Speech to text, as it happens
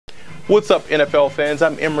What's up, NFL fans?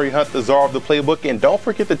 I'm Emery Hunt, the czar of the playbook, and don't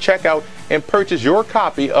forget to check out and purchase your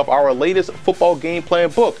copy of our latest football game plan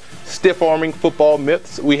book, Stiff Arming Football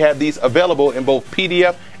Myths. We have these available in both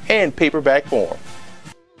PDF and paperback form.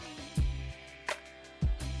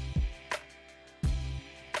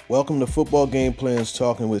 Welcome to Football Game Plans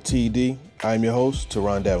Talking with TD. I'm your host,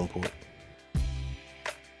 Teron Davenport.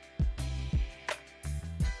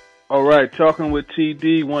 All right, talking with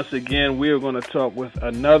TD. Once again, we are going to talk with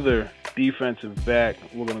another defensive back.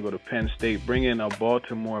 We're going to go to Penn State, bring in a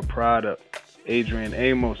Baltimore product, Adrian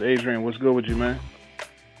Amos. Adrian, what's good with you, man?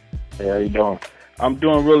 Hey, how you doing? I'm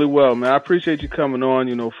doing really well, man. I appreciate you coming on.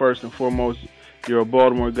 You know, first and foremost, you're a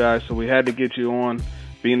Baltimore guy, so we had to get you on,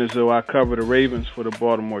 being as though I cover the Ravens for the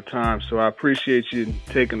Baltimore Times. So I appreciate you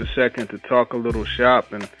taking a second to talk a little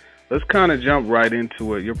shop, and let's kind of jump right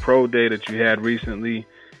into it. Your pro day that you had recently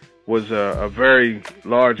was a very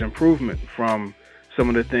large improvement from some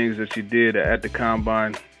of the things that you did at the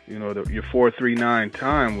Combine. You know, your 4.39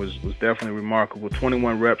 time was definitely remarkable,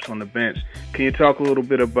 21 reps on the bench. Can you talk a little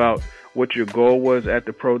bit about what your goal was at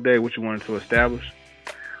the pro day, what you wanted to establish?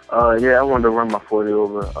 Yeah, I wanted to run my 40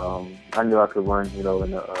 over. I knew I could run, in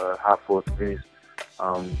the high 4.3s,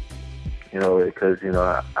 because,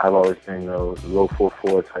 I've always been a low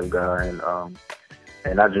 4.4 type guy,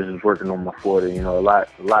 and I just was working on my 40. A lot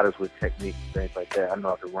is with technique and things like that. I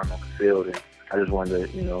know I could run on the field, and I just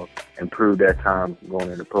wanted to, improve that time going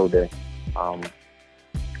into pro day. So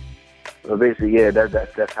basically, yeah,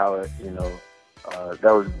 that's how it, that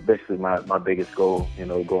was basically my biggest goal,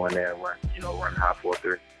 going there and run high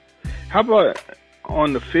 4.3. How about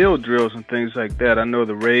on the field drills and things like that? I know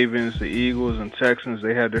the Ravens, the Eagles, and Texans,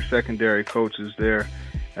 they had their secondary coaches there,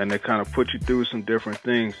 and they kind of put you through some different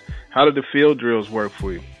things. How did the field drills work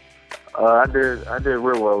for you? I did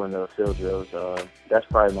real well in the field drills. That's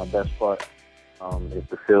probably my best part. Is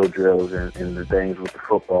the field drills and the things with the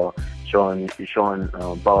football, showing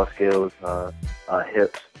ball skills,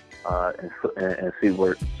 hips, and feet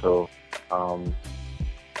work. So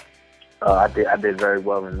I did very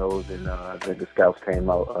well in those, and I think the scouts came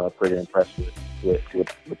out pretty impressed with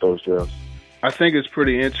those drills. I think it's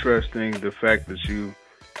pretty interesting the fact that you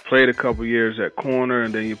played a couple years at corner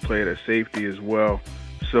and then you played at safety as well.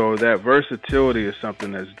 So that versatility is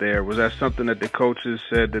something that's there. Was that something that the coaches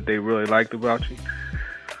said that they really liked about you?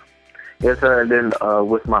 Yes, sir. And then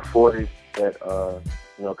with my 40, that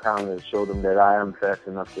kind of showed them that I am fast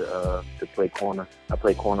enough to play corner. I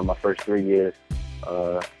played corner my first 3 years.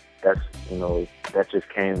 That just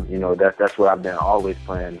came. That's what I've been always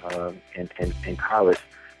playing in college.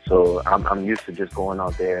 So I'm used to just going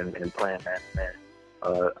out there and playing man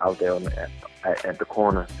out there at the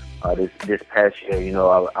corner. This past year,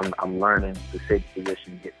 I'm learning the safety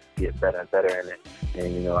position, get better and better in it.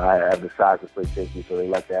 And I have the size to play safety, so they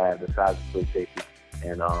like to have the size to play safety,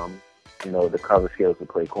 and the cover skills to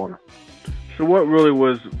play corner. So what really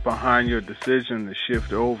was behind your decision to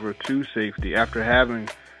shift over to safety after having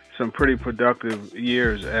some pretty productive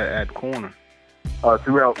years at corner?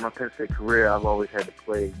 Throughout my Penn State career, I've always had to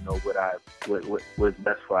play, what's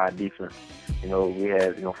best for our defense. We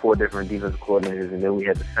had, 4 different defensive coordinators, and then we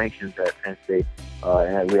had the sanctions at Penn State,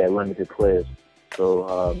 and we had limited players.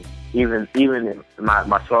 So even in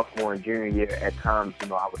my sophomore and junior year, at times,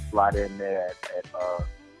 I would slide in there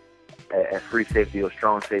at free safety or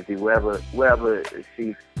strong safety, wherever I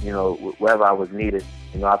was needed.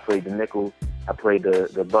 I played the nickel, I played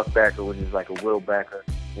the buck backer, which is like a wheel backer.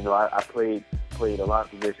 I played a lot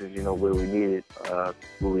of positions, where we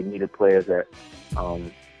needed players at.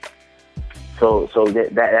 So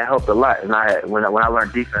that helped a lot. And when I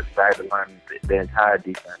learned defense, I had to learn the entire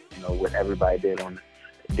defense. What everybody did on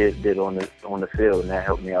the field, and that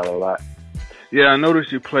helped me out a lot. Yeah, I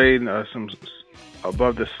noticed you played some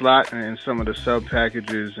above the slot and some of the sub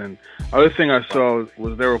packages. And other thing I saw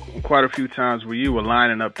was there were quite a few times where you were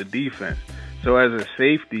lining up the defense. So as a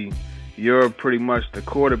safety, you're pretty much the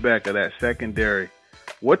quarterback of that secondary.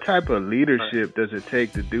 What type of leadership does it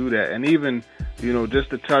take to do that? And even,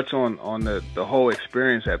 just to touch on the whole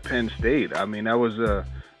experience at Penn State, I mean, that was a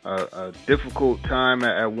difficult time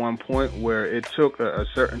at one point where it took a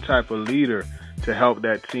certain type of leader to help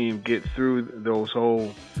that team get through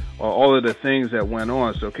all of the things that went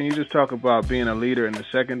on. So can you just talk about being a leader in the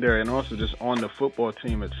secondary and also just on the football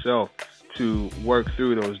team itself to work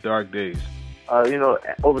through those dark days?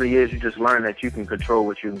 Over the years, you just learn that you can control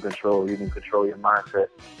what you can control. You can control your mindset.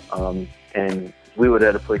 And we were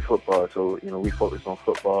there to play football, so we focused on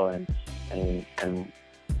football and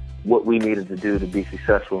what we needed to do to be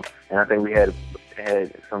successful. And I think we had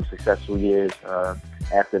some successful years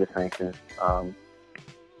after the sanctions.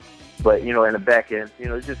 But you know, in the back end, you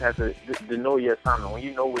know, you just have to know your assignment. When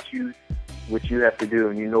you know what you have to do,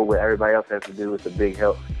 and you know what everybody else has to do, it's a big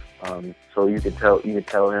help. So you can tell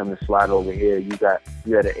him to slide over here. You got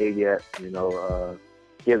an ADF, you know,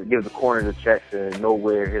 give the corner the checks and know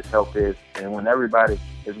where his help is. And when everybody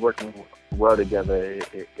is working well together,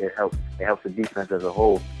 it helps the defense as a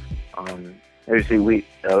whole. As you see, we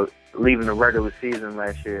leaving the regular season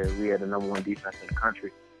last year, we had the #1 defense in the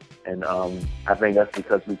country. And I think that's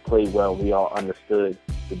because we played well. We all understood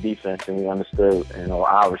the defense, and we understood, you know,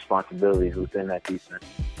 our responsibilities within that defense.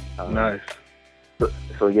 Nice.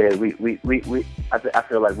 So yeah, I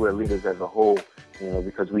feel like we're leaders as a whole, you know,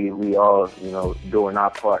 because we all, you know, doing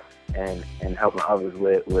our part and helping others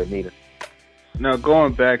where needed. Now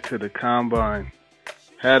going back to the combine,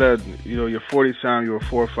 your 40 time, you were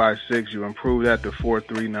 4.56. You improved that to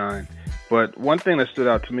 4.39. But one thing that stood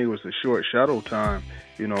out to me was the short shuttle time.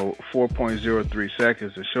 You know, 4.03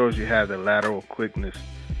 seconds. It shows you have the lateral quickness.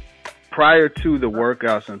 Prior to the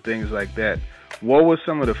workouts and things like that, what was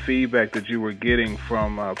some of the feedback that you were getting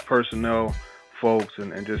from personnel folks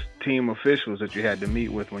and just team officials that you had to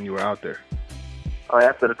meet with when you were out there?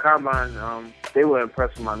 After the combine, they were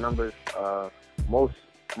impressed with my numbers. Most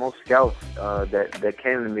scouts that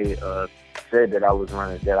came to me said that I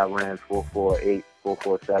ran 4.48,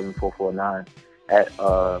 4.47, 4.49 at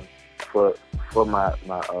for my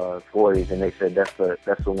 40s, and they said that's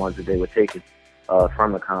the ones that they were taking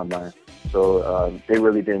from the combine. So they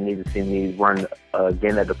really didn't need to see me run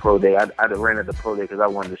again at the pro day. I ran at the pro day because I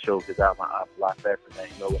wanted to show because I'm a lot faster than that.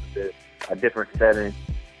 You know, with a different setting,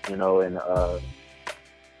 you know, and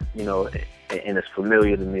it's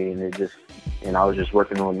familiar to me, and I was just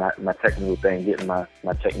working on my technical thing, getting my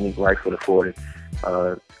technique right for the 40.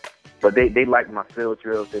 But they like my field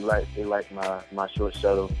drills. They like my short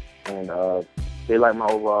shuttle, and they like my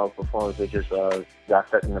overall performance. They just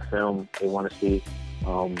dissecting the film. They want to see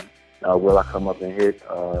will I come up and hit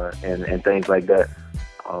and things like that.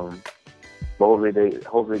 But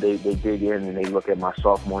hopefully they dig in and they look at my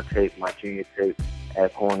sophomore tape, my junior tape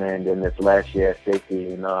at corner, and then this last year at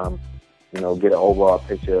safety, and get an overall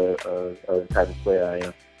picture of the type of player I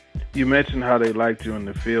am. You mentioned how they liked you in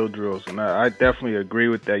the field drills, and I definitely agree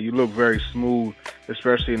with that. You look very smooth,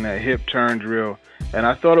 especially in that hip turn drill. And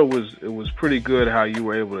I thought it was pretty good how you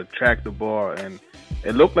were able to track the ball, and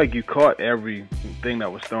it looked like you caught everything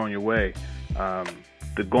that was thrown your way.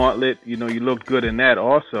 The gauntlet, you looked good in that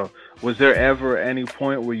also. Was there ever any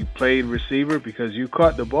point where you played receiver? Because you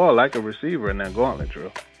caught the ball like a receiver in that gauntlet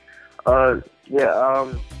drill.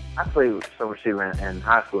 I played some receiver in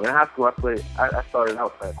high school. In high school, I started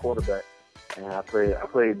out at quarterback, and I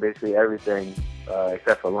played basically everything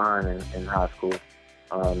except for line in high school,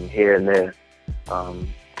 here and there.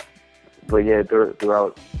 But yeah,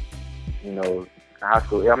 throughout high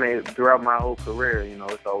school, throughout my whole career,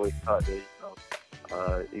 it's always taught that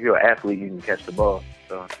if you're an athlete, you can catch the ball.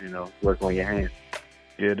 So work on your hands.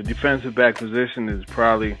 Yeah, the defensive back position is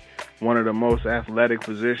probably one of the most athletic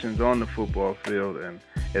positions on the football field, and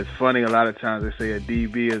it's funny, a lot of times they say a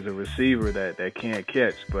DB is a receiver that can't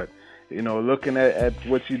catch, but looking at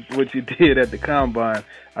what you did at the combine,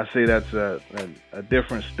 I say that's a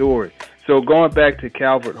different story. So going back to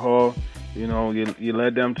Calvert Hall, you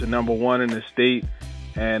led them to #1 in the state,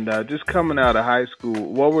 and just coming out of high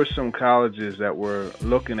school, what were some colleges that were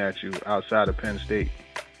looking at you outside of Penn State?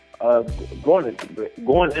 Going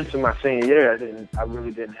into my senior year, I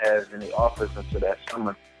really didn't have any offers until that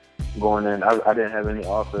summer. Going in, I didn't have any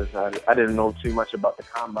offers. I didn't know too much about the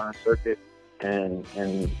combine circuit, and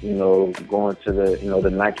going to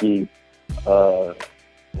the Nike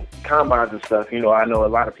combines and stuff. I know a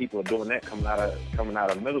lot of people are doing that coming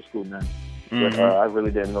out of middle school now. But I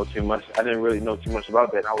really didn't know too much. I didn't really know too much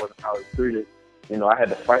about that. I wasn't how recruited. I had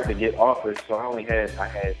to fight to get offers, so I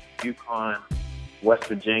had UConn, West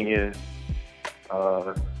Virginia,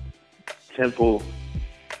 Temple,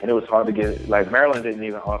 and it was hard to get. Like Maryland didn't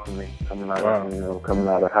even offer me coming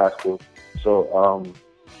out of high school. So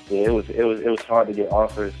it was hard to get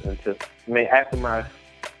offers until after my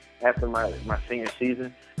senior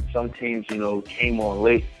season, some teams came on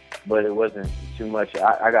late, but it wasn't too much.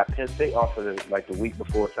 I got Penn State offered like the week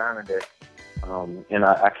before signing day, and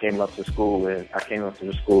I came up to the school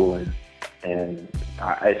and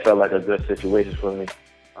it felt like a good situation for me.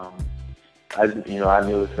 I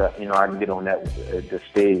knew that I can get on the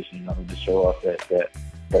stage, to show off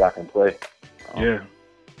that I can play.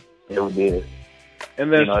 It would be it.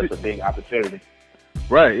 And then it's a big opportunity.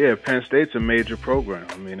 Right, yeah. Penn State's a major program.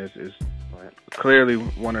 It's clearly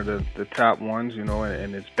one of the top ones,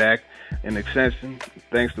 and it's back in extension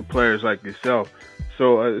thanks to players like yourself.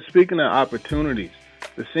 So speaking of opportunities,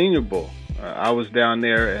 the Senior Bowl. I was down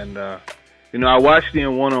there, and I watched you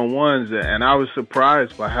in one-on-ones, and I was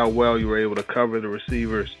surprised by how well you were able to cover the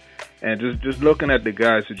receivers, and just looking at the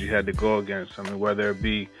guys that you had to go against. I mean, whether it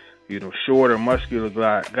be shorter, muscular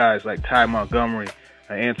guys like Ty Montgomery,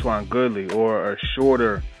 Antoine Goodley, or a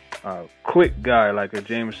shorter, quick guy like a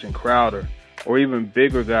Jamison Crowder, or even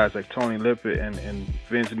bigger guys like Tony Lippett and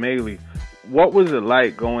Vince Mailey. What was it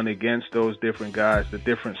like going against those different guys, the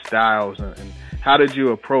different styles, and how did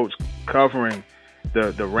you approach covering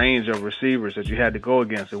the range of receivers that you had to go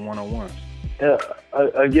against in one-on-ones?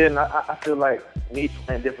 Again, I feel like me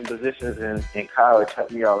playing different positions in college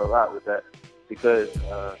helped me out a lot with that, because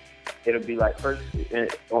it'll be like first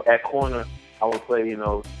at corner, I would play,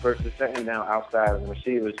 first and second down outside of the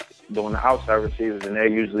receivers, doing the outside receivers, and they're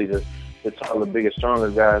usually the taller, bigger, stronger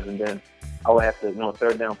guys. And then I would have to,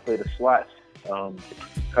 third down, play the slots,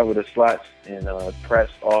 cover the slots, and press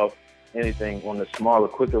off anything on the smaller,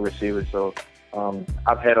 quicker receivers. So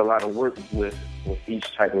I've had a lot of work with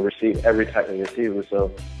each type of receiver, every type of receiver.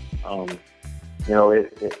 So, I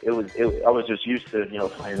was just used to,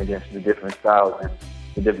 playing against the different styles and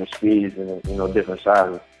the different speeds and, different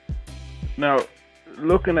sizes. Now,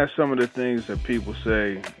 looking at some of the things that people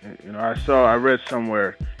say, I read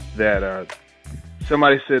somewhere that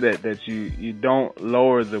somebody said that you don't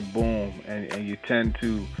lower the boom, and you tend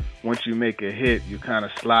to, once you make a hit, you kind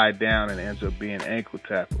of slide down and it ends up being ankle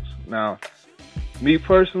tackles. Now, me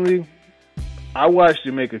personally, I watched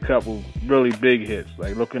you make a couple really big hits,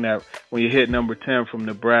 like looking at when you hit number 10 from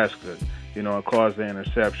Nebraska, and caused the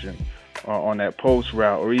interception on that post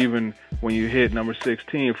route, or even when you hit number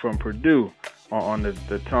 16 from Purdue on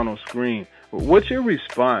the tunnel screen. What's your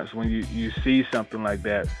response when you see something like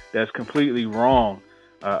that that's completely wrong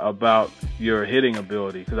about your hitting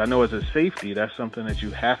ability? Because I know as a safety, that's something that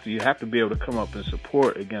you have to be able to come up and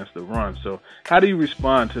support against the run. So how do you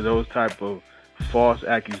respond to those type of false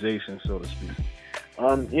accusations, so to speak?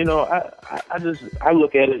 I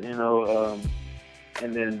look at it, and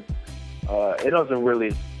then it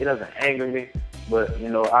doesn't anger me, but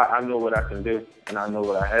I know what I can do, and I know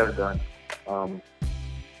what I have done.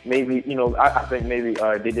 Maybe I think maybe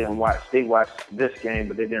they watched this game,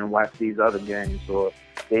 but they didn't watch these other games, or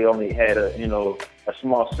they only had a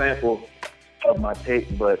small sample of my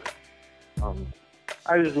tape. But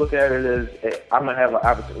I just look at it as I'm gonna have an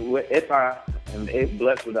opportunity. If I am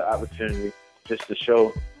blessed with the opportunity, just to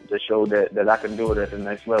show that I can do it at the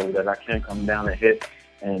next level, that I can come down and hit,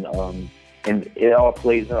 and it all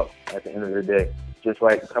plays out at the end of the day. Just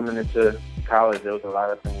like coming into college, there was a lot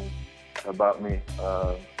of things about me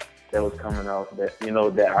that was coming out that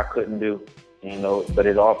that I couldn't do, but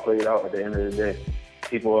it all played out at the end of the day.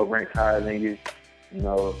 People are ranked higher than you,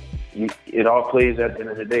 it all plays at the end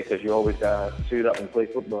of the day, because you always gotta suit up and play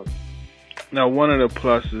football. Now, one of the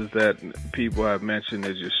pluses that people have mentioned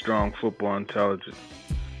is your strong football intelligence.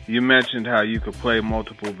 You mentioned how you could play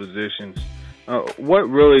multiple positions. What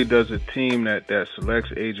really does a team that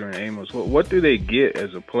selects Adrian Amos, what do they get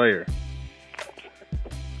as a player?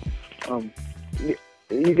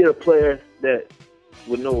 You get a player that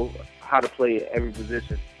would know how to play every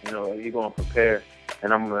position. You're going to prepare,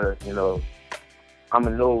 and I'm going to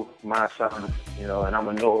know my assignments, and I'm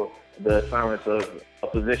going to know the assignments of a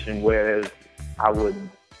position, whereas I would,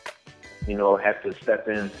 have to step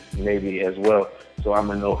in maybe as well. So I'm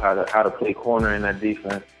going to know how to play corner in that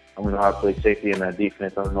defense. I'm going to know how to play safety in that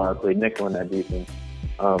defense. I'm going to know how to play nickel in that defense.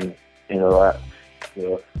 I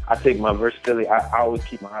take my versatility. I always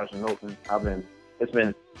keep my options open. It's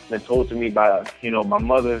been told to me by my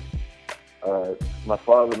mother, my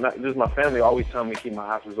father, just my family always tell me to keep my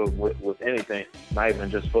options open with anything, not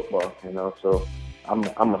even just football. So I'm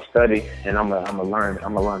a study, and I'm a learn.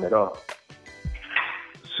 I'm a learn it all.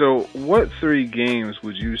 So what 3 games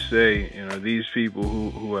would you say, these people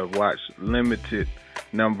who have watched limited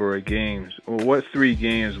number of games, or what 3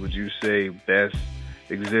 games would you say best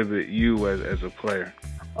exhibit you as a player?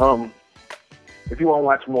 If you want to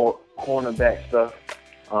watch more cornerback stuff,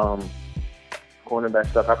 I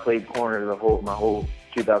played corner my whole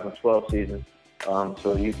 2012 season.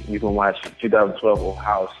 So you can watch 2012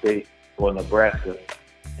 Ohio State or Nebraska,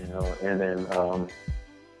 and then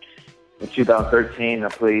in 2013 I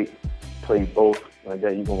played both. Like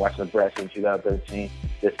that, you can watch Nebraska in 2013.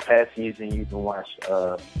 This past season, you can watch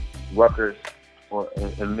Rutgers or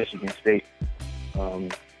Michigan State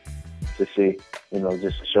to see,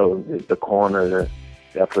 just to show the corner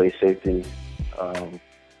that plays safety,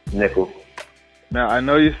 nickel. Now, I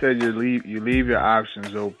know you said you leave your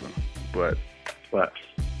options open, but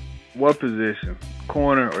what position,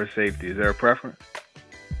 corner or safety? Is there a preference?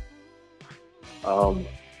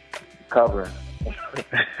 Covering.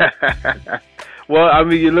 Well, I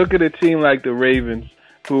mean, you look at a team like the Ravens,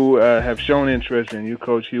 who have shown interest in you.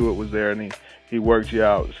 Coach Hewitt was there, and he worked you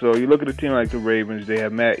out. So you look at a team like the Ravens. They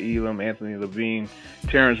have Matt Elam, Anthony Levine,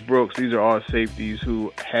 Terrence Brooks. These are all safeties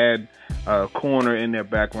who had a corner in their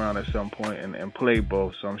background at some point and played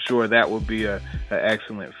both. So I'm sure that would be an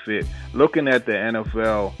excellent fit. Looking at the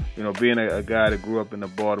NFL, being a guy that grew up in the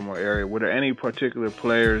Baltimore area, were there any particular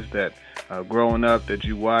players that growing up that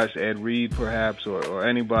you watched, Ed Reed perhaps, or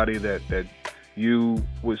anybody that you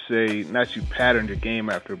would say, not you patterned your game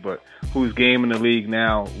after, but whose game in the league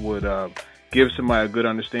now would give somebody a good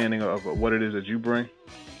understanding of what it is that you bring?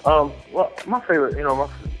 Well, my favorite,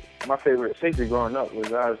 my favorite safety growing up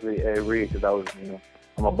was obviously Ed Reed, because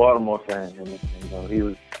I'm a Baltimore fan, and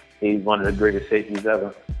he's one of the greatest safeties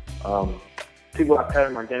ever. People I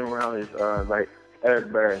pattern my game around is like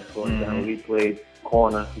Eric Berry, for example. He played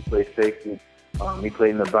corner, he played safety, he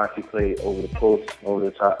played in the box, he played over the post, over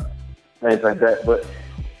the top, things like that. But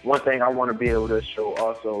one thing I want to be able to show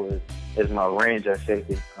also is my range at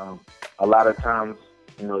safety. A lot of times,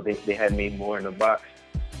 they had me more in the box.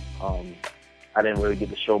 I didn't really get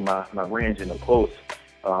to show my range in the post,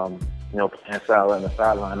 playing sideline to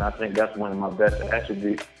sideline. I think that's one of my best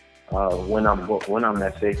attributes when I'm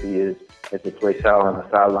that safety is to play sideline to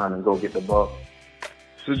sideline and go get the ball.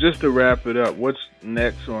 So just to wrap it up, what's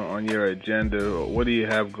next on your agenda? What do you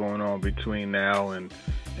have going on between now and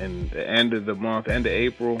the end of the month, end of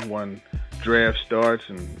April, when draft starts,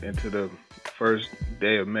 and into the first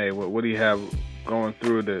day of May? What do you have going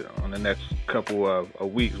through on the next couple of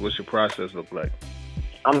weeks? What's your process look like?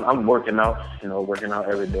 I'm working out, working out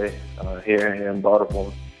every day here in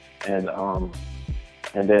Baltimore, and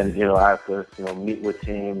then I have to meet with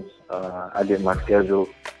teams. I get my schedule.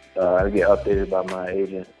 I get updated by my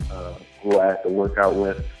agent, who I have to work out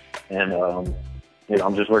with, and I'm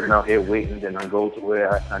just working out here, waiting. Then I go to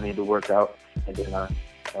where I need to work out, and then I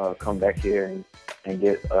come back here and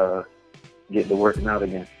get to working out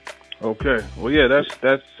again. Okay. Well, yeah,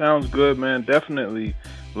 that sounds good, man. Definitely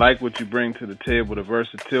like what you bring to the table, the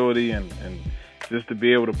versatility, and just to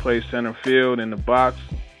be able to play center field in the box,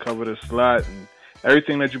 cover the slot, and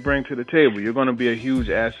everything that you bring to the table. You're going to be a huge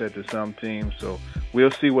asset to some teams, so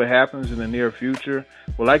we'll see what happens in the near future.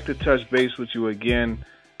 We'd like to touch base with you again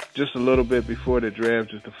just a little bit before the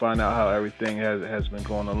draft, just to find out how everything has been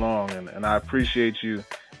going along, and I appreciate you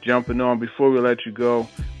jumping on. Before we let you go,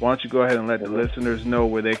 why don't you go ahead and let the listeners know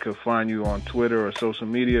where they could find you on Twitter or social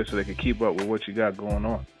media so they can keep up with what you got going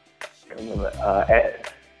on?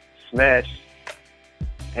 At Smash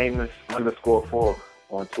Amos _4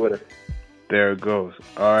 on Twitter. There it goes.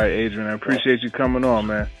 All right, Adrian, I appreciate you coming on,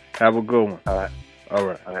 man. Have a good one. All right. All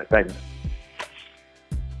right. All right, thank you.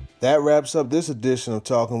 That wraps up this edition of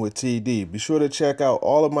Talking with TD. Be sure to check out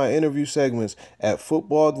all of my interview segments at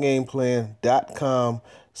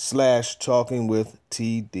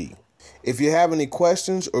footballgameplan.com/talkingwithtd. If you have any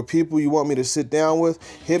questions or people you want me to sit down with,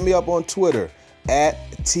 hit me up on Twitter at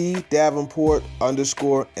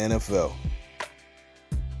 @TDavenport_NFL.